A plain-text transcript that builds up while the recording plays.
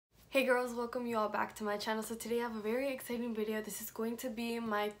Hey girls, welcome you all back to my channel. So today I have a very exciting video. This is going to be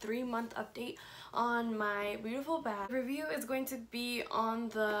my 3-month update on my beautiful bag. The review is going to be on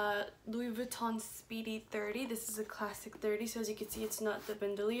the Louis Vuitton Speedy 30. This is a classic 30, so as you can see it's not the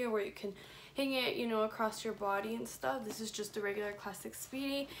bandolier where you can hang it, you know, across your body and stuff. This is just a regular classic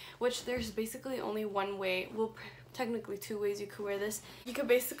Speedy, which there's basically only one way, well technically 2 ways you could wear this. You could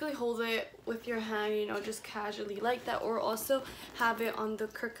basically hold it with your hand, you know, just casually like that, or also have it on the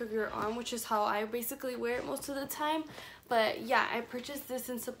crook of your arm, which is how I basically wear it most of the time. But yeah, I purchased this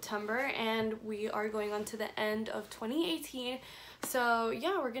in September and we are going on to the end of 2018. So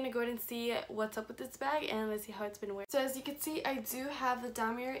yeah, we're gonna go ahead and see what's up with this bag and let's see how it's been wearing. So as you can see, I do have the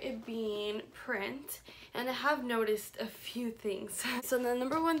Damir Ebene print and I have noticed a few things. So the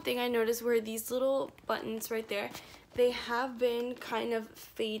number one thing I noticed were these little buttons right there. They have been kind of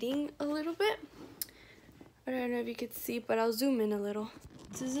fading a little bit. I don't know if you could see, but I'll zoom in a little.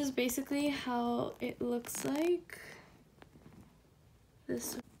 So this is basically how it looks like.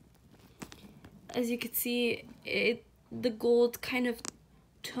 This, as you can see, the gold kind of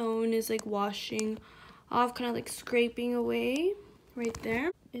tone is like washing off, kind of like scraping away right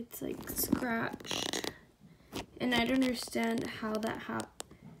there. It's like scratched, and I don't understand how that happens.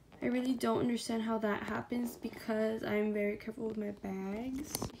 I really don't understand how that happens because I'm very careful with my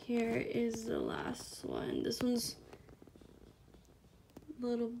bags. Here is the last one. This one's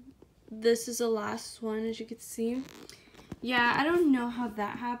little, this is the last one, as you can see. Yeah, I don't know how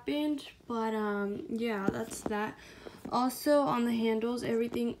that happened, but yeah, that's that. Also on the handles,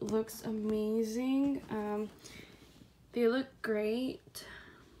 everything looks amazing. They look great,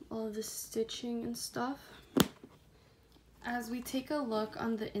 all of the stitching and stuff. As we take a look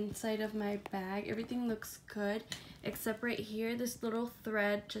on the inside of my bag, everything looks good, except right here, this little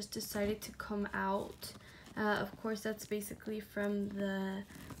thread just decided to come out. Of course, that's basically from the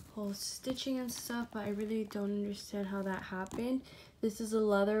whole stitching and stuff, but I really don't understand how that happened. This is a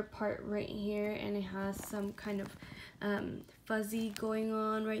leather part right here, and it has some kind of fuzzy going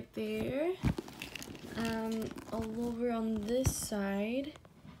on right there. All over on this side,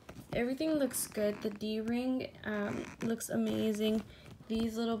 everything looks good. The D-ring looks amazing.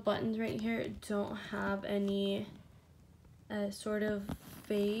 These little buttons right here don't have any sort of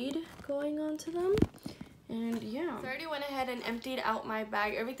fade going on to them. And yeah, so I already went ahead and emptied out my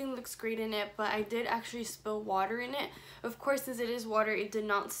bag. Everything looks great in it, but I did actually spill water in it. Of course, since it is water, it did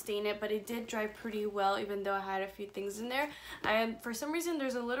not stain it, but it did dry pretty well, even though I had a few things in there. For some reason,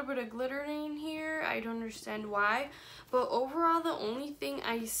 there's a little bit of glitter in here. I don't understand why, but overall, the only thing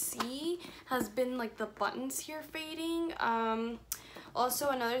I see has been like the buttons here fading. Also,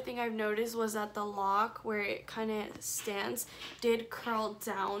 another thing I've noticed was that the lock, where it kind of stands, did curl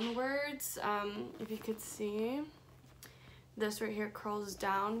downwards. If you could see, this right here curls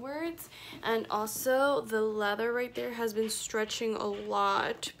downwards. And also, the leather right there has been stretching a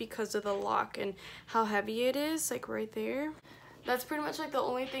lot because of the lock and how heavy it is, like right there. That's pretty much like the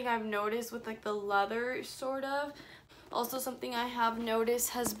only thing I've noticed with like the leather, sort of. Also, something I have noticed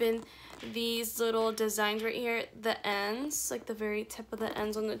has been these little designs right here. The ends, like the very tip of the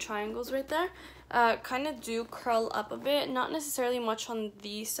ends on the triangles right there, kind of do curl up a bit. Not necessarily much on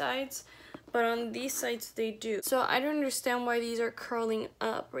these sides, but on these sides they do. So I don't understand why these are curling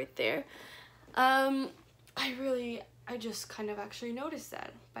up right there. I just kind of actually noticed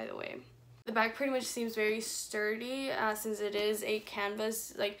that, by the way. The bag pretty much seems very sturdy since it is a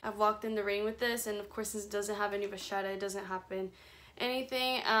canvas. Like, I've walked in the rain with this, and of course, since it doesn't have any vachetta, it doesn't happen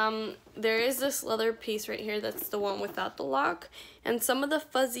anything. There is this leather piece right here that's the one without the lock, and some of the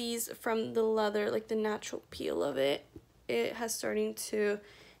fuzzies from the leather, like the natural peel of it, it has starting to,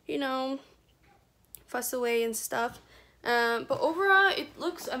 you know, fuss away and stuff. But overall, it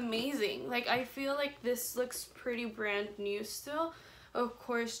looks amazing. Like, I feel like this looks pretty brand new still. Of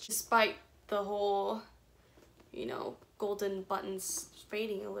course, despite the whole, you know, golden buttons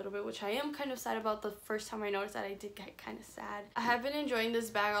fading a little bit, which I am kind of sad about. The first time I noticed that, I did get kind of sad. I have been enjoying this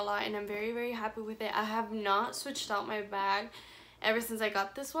bag a lot and I'm very, very happy with it. I have not switched out my bag ever since I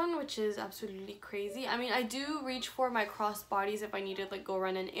got this one, which is absolutely crazy. I mean, I do reach for my crossbodies if I need to like go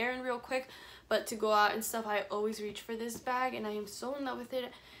run an errand real quick, but to go out and stuff, I always reach for this bag and I am so in love with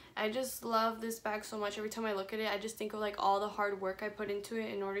it. I just love this bag so much. Every time I look at it, I just think of like all the hard work I put into it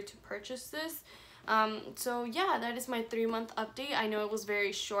in order to purchase this. So yeah, that is my 3-month update. I know it was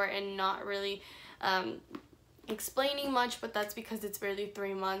very short and not really explaining much, but that's because it's barely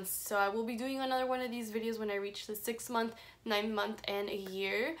 3 months. So I will be doing another one of these videos when I reach the 6-month, 9-month, and a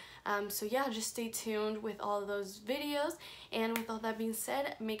year. So yeah, just stay tuned with all of those videos. And with all that being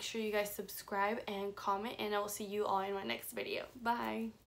said, make sure you guys subscribe and comment, and I will see you all in my next video. Bye!